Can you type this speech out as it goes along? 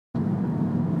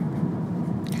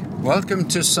Welcome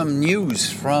to some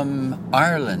news from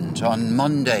Ireland on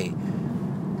Monday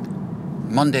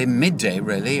midday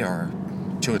really, or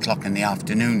 2 o'clock in the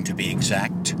afternoon to be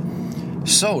exact.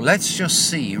 So let's just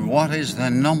see what is the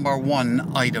number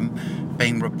one item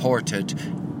being reported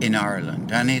in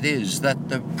Ireland. And it is that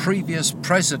the previous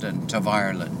president of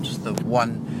Ireland, the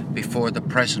one before the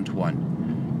present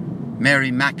one,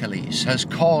 Mary McAleese, has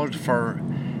called for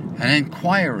an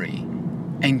inquiry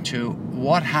into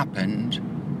what happened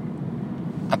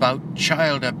about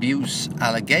child abuse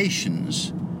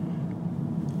allegations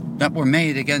that were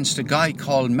made against a guy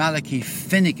called Malachy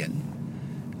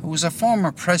Finnegan, who was a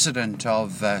former president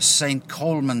of St.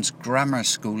 Coleman's Grammar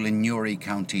School in Newry,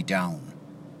 County Down.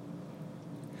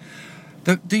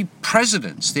 The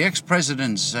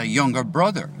ex-president's younger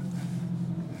brother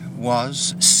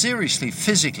was seriously,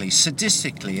 physically,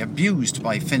 sadistically abused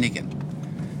by Finnegan,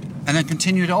 and it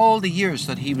continued all the years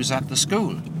that he was at the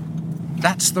school.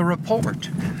 That's the report.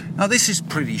 Now, this is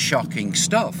pretty shocking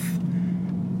stuff,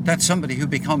 that somebody who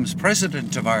becomes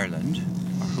president of Ireland,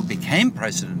 or who became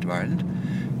president of Ireland,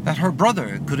 that her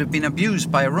brother could have been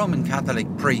abused by a Roman Catholic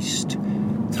priest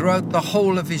throughout the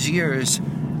whole of his years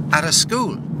at a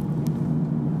school.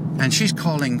 And she's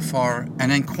calling for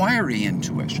an inquiry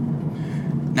into it.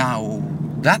 Now,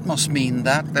 that must mean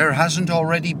that there hasn't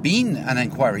already been an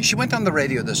inquiry. She went on the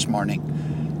radio this morning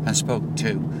and spoke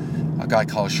to a guy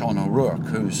called Sean O'Rourke,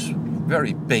 who's a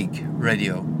very big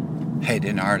radio head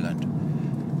in Ireland.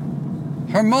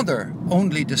 Her mother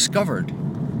only discovered,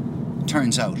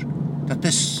 turns out, that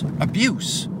this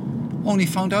abuse, only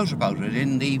found out about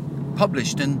it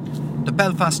published in the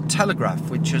Belfast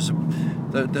Telegraph, which is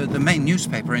the main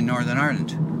newspaper in Northern Ireland,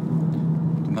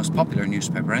 the most popular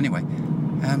newspaper anyway,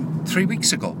 3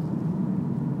 weeks ago.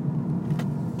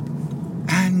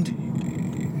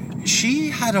 And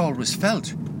she had always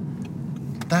felt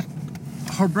that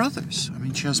her brothers,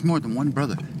 she has more than one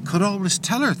brother, could always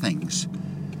tell her things.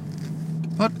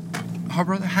 But her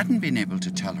brother hadn't been able to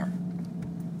tell her.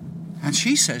 And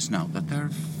she says now that there are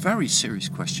very serious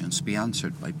questions to be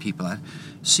answered by people at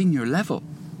senior level.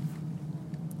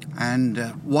 And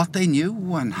what they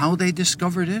knew and how they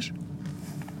discovered it.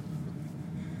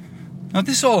 Now,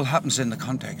 this all happens in the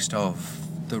context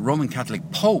of the Roman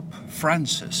Catholic Pope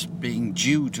Francis being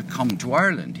due to come to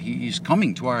Ireland. He's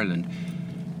coming to Ireland,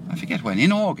 I forget when,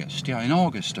 in August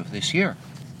of this year.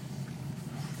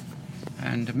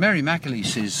 And Mary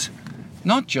McAleese is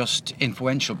not just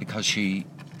influential because she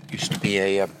used to be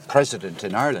a president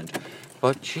in Ireland,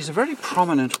 but she's a very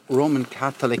prominent Roman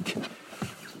Catholic,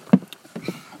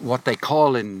 what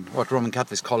Roman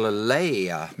Catholics call a lay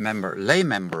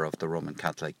member of the Roman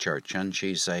Catholic Church, and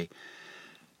she's a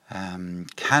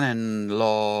canon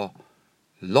law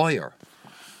lawyer,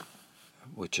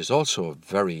 which is also a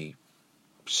very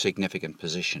significant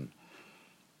position,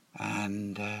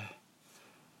 and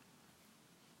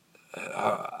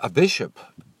a bishop,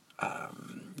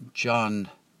 John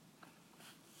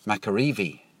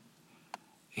McAreevy,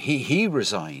 he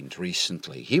resigned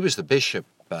recently. He was the bishop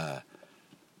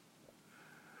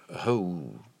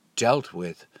who dealt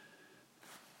with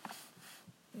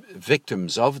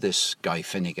victims of this guy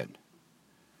Finnegan.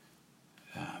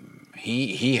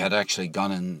 He had actually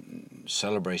gone and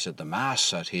celebrated the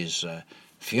Mass at his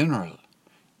funeral,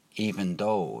 even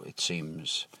though it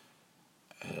seems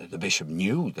the bishop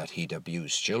knew that he'd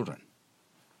abused children.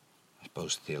 I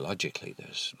suppose theologically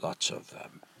there's lots of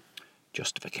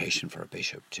justification for a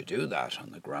bishop to do that on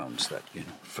the grounds that,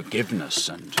 forgiveness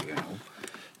and,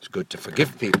 it's good to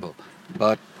forgive people.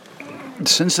 But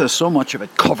since there's so much of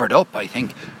it covered up, I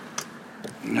think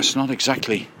it's not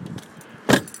exactly,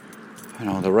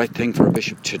 the right thing for a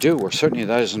bishop to do, or certainly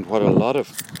that isn't what a lot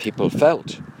of people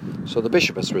felt. So the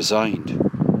bishop has resigned.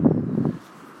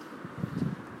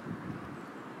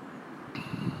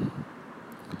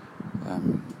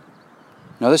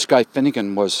 Now, this guy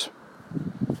Finnegan was,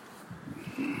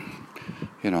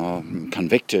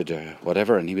 convicted or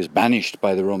whatever, and he was banished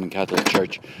by the Roman Catholic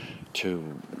Church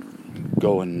to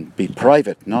go and be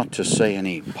private, not to say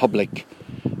any public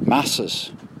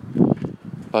masses.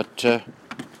 But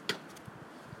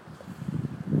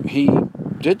he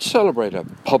did celebrate a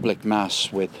public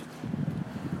mass with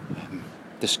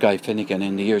this guy Finnegan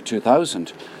in the year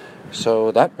 2000.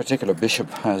 So that particular bishop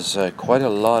has quite a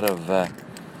lot of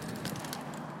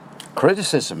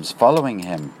criticisms following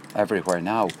him everywhere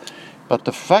now. But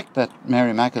the fact that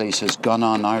Mary McAleese has gone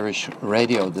on Irish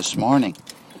radio this morning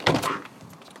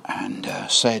and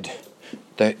said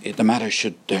that there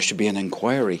should be an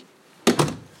inquiry,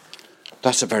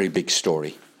 that's a very big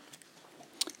story.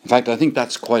 In fact, I think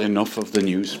that's quite enough of the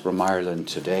news from Ireland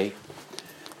today.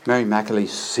 Mary McAleese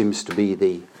seems to be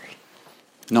the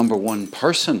number one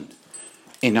person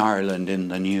in Ireland in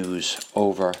the news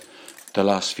over the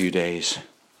last few days.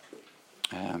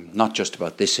 Not just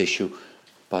about this issue,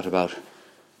 but about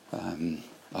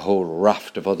a whole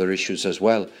raft of other issues as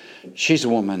well. She's a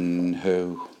woman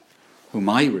whom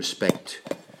I respect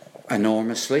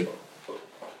enormously,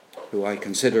 who I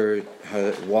consider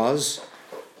was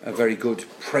a very good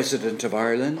president of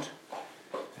Ireland.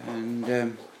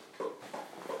 And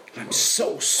I'm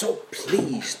so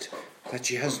pleased that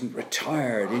she hasn't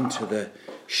retired into the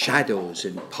shadows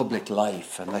in public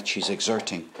life, and that she's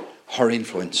exerting her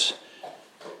influence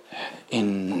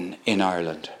in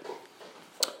Ireland.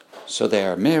 So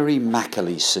there, Mary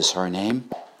McAleese is her name.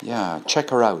 Yeah,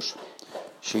 check her out.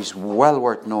 She's well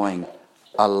worth knowing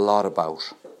a lot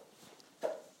about.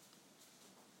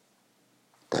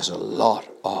 There's a lot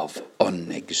of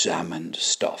unexamined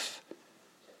stuff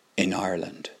in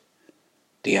Ireland.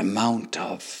 The amount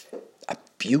of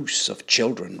abuse of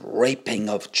children, raping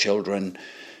of children,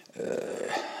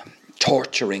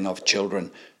 torturing of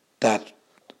children that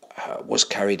was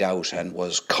carried out and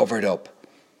was covered up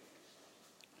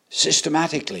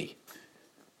systematically,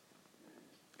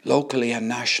 locally and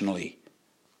nationally.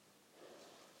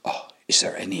 Oh, is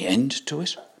there any end to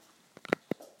it?